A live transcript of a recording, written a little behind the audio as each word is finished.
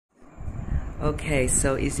Okay,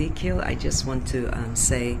 so Ezekiel, I just want to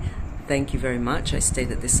say thank you very much. I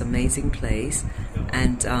stayed at this amazing place,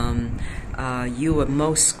 and you were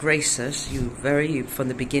most gracious. From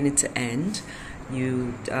the beginning to end.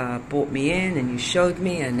 You brought me in and you showed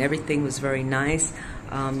me, and everything was very nice.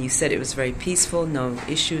 You said it was very peaceful, no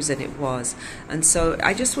issues, and it was. And so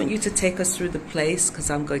I just want you to take us through the place,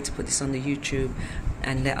 because I'm going to put this on the YouTube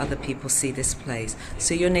and let other people see this place.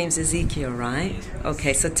 So your name's Ezekiel, right?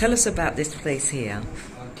 Okay, so tell us about this place here.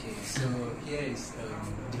 Okay, so here is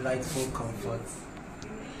delightful comfort.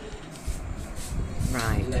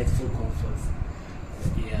 Right. Delightful comfort.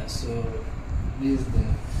 Yeah, so this is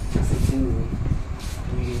the sitting room.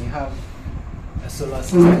 We have a solar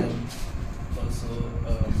system also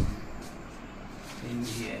in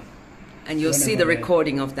here. And you'll see the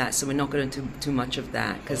recording of that, so we're not going to do too much of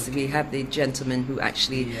that, because we have the gentleman who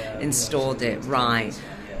actually installed it, right?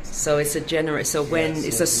 So it's a generator. So when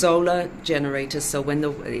it's a solar generator, so when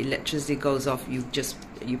the electricity goes off, you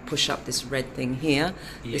push up this red thing here,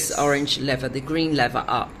 this orange lever, the green lever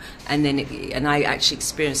up, and then and I actually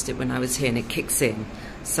experienced it when I was here, and it kicks in.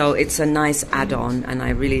 So it's a nice add-on, and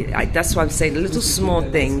that's why I'm saying the little small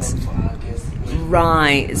things.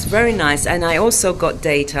 Right, it's very nice. And I also got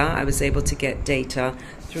data. I was able to get data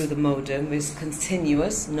through the modem. It was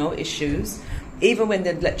continuous, no issues. Even when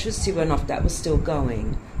the electricity went off, that was still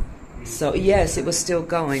going. So yes, it was still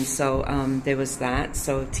going. So there was that.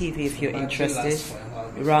 So TV, if you're interested.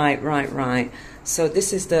 Right. So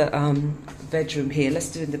this is the bedroom here. Let's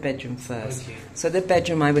do the bedroom first. Okay. So the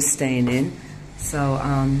bedroom I was staying in. So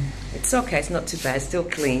it's okay, it's not too bad, it's still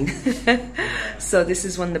clean. So this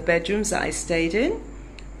is one of the bedrooms that I stayed in.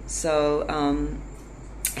 So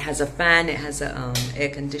it has a fan, it has a air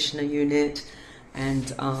conditioner unit, and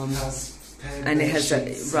it has extra,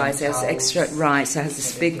 right, so it has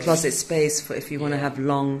this big closet space for if you want to have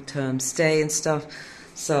long-term stay and stuff.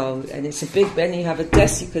 So, and it's a big bed, you have a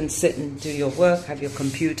desk, you can sit and do your work, have your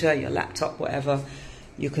computer, your laptop, whatever.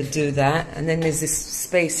 You could do that. And then there's this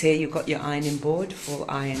space here. You've got your ironing board, full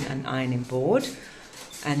ironing board.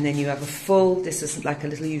 And then you have a full, this is like a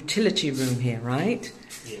little utility room here, right?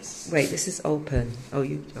 Yes. Wait, this is open. Oh,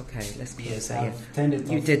 okay, let's close that. Yeah.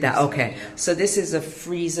 You did that, okay. So this is a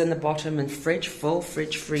freezer in the bottom and fridge, full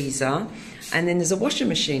fridge freezer. And then there's a washing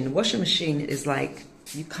machine. The washing machine is like,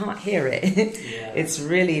 you can't hear it. It's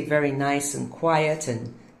really very nice and quiet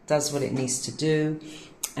and does what it needs to do.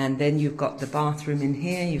 And then you've got the bathroom in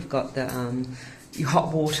here. You've got the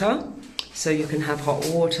hot water, so you can have hot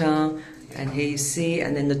water. And here you see,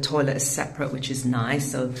 and then the toilet is separate, which is nice.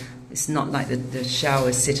 So it's not like the shower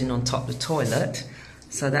is sitting on top of the toilet.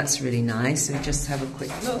 So that's really nice. So just have a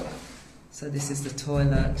quick look. So this is the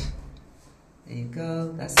toilet. There you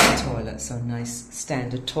go. That's the toilet. So nice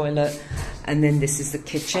standard toilet. And then this is the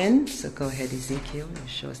kitchen. So go ahead, Ezekiel, and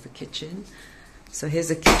show us the kitchen. So here's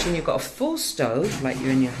the kitchen. You've got a full stove, like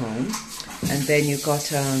you're in your home, and then you've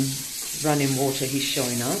got running water. He's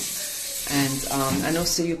showing us, and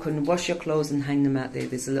also you can wash your clothes and hang them out there.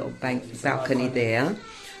 There's a little balcony there,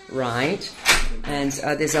 right? And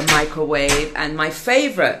there's a microwave, and my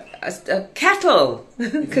favorite, a kettle,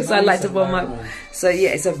 because I like to warm up. So yeah,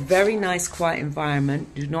 it's a very nice, quiet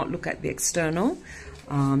environment. Do not look at the external.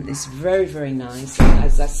 It's very, very nice. And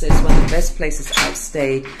as I said, it's one of the best places I've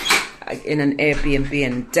stayed in an Airbnb,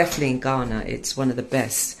 and definitely in Ghana, it's one of the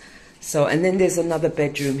best. So, and then there's another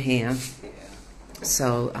bedroom here.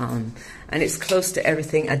 So, and it's close to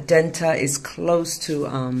everything. Adenta is close to,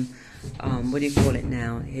 what do you call it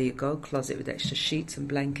now? Here you go, closet with extra sheets and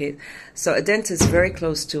blanket. So Adenta is very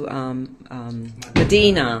close to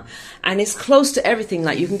Medina, and it's close to everything.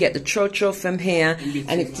 Like you can get the chocho from here,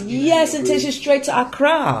 and it takes you straight to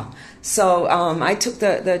Accra. So I took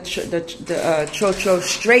the chocho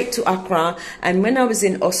straight to Accra, and when I was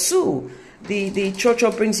in Osu, the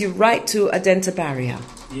chocho brings you right to Adenta barrier.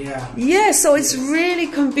 Yeah, so it's really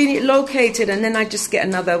convenient located, and then I just get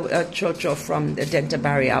another chocho from the Adenta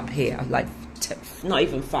barrier up here, like not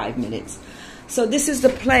even 5 minutes. So this is the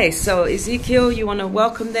place. So Ezekiel, you want to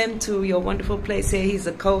welcome them to your wonderful place here. He's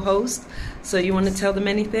a co-host. So you want to tell them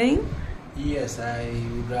anything? Yes, I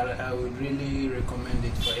would really recommend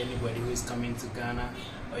it for anybody who is coming to Ghana,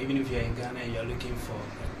 or even if you're in Ghana and you're looking for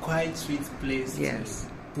a quiet, sweet place to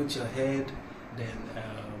put your head, then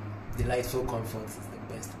delightful comfort is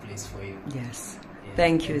the best place for you. Yes. Yeah.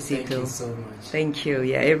 Thank you, Ezekiel. Thank you so much. Thank you.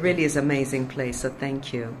 Yeah, it really is an amazing place, so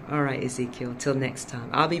thank you. All right, Ezekiel, till next time.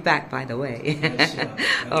 I'll be back, by the way. Yeah,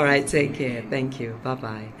 sure. All right, take care. Thank you.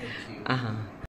 Bye-bye. Thank you.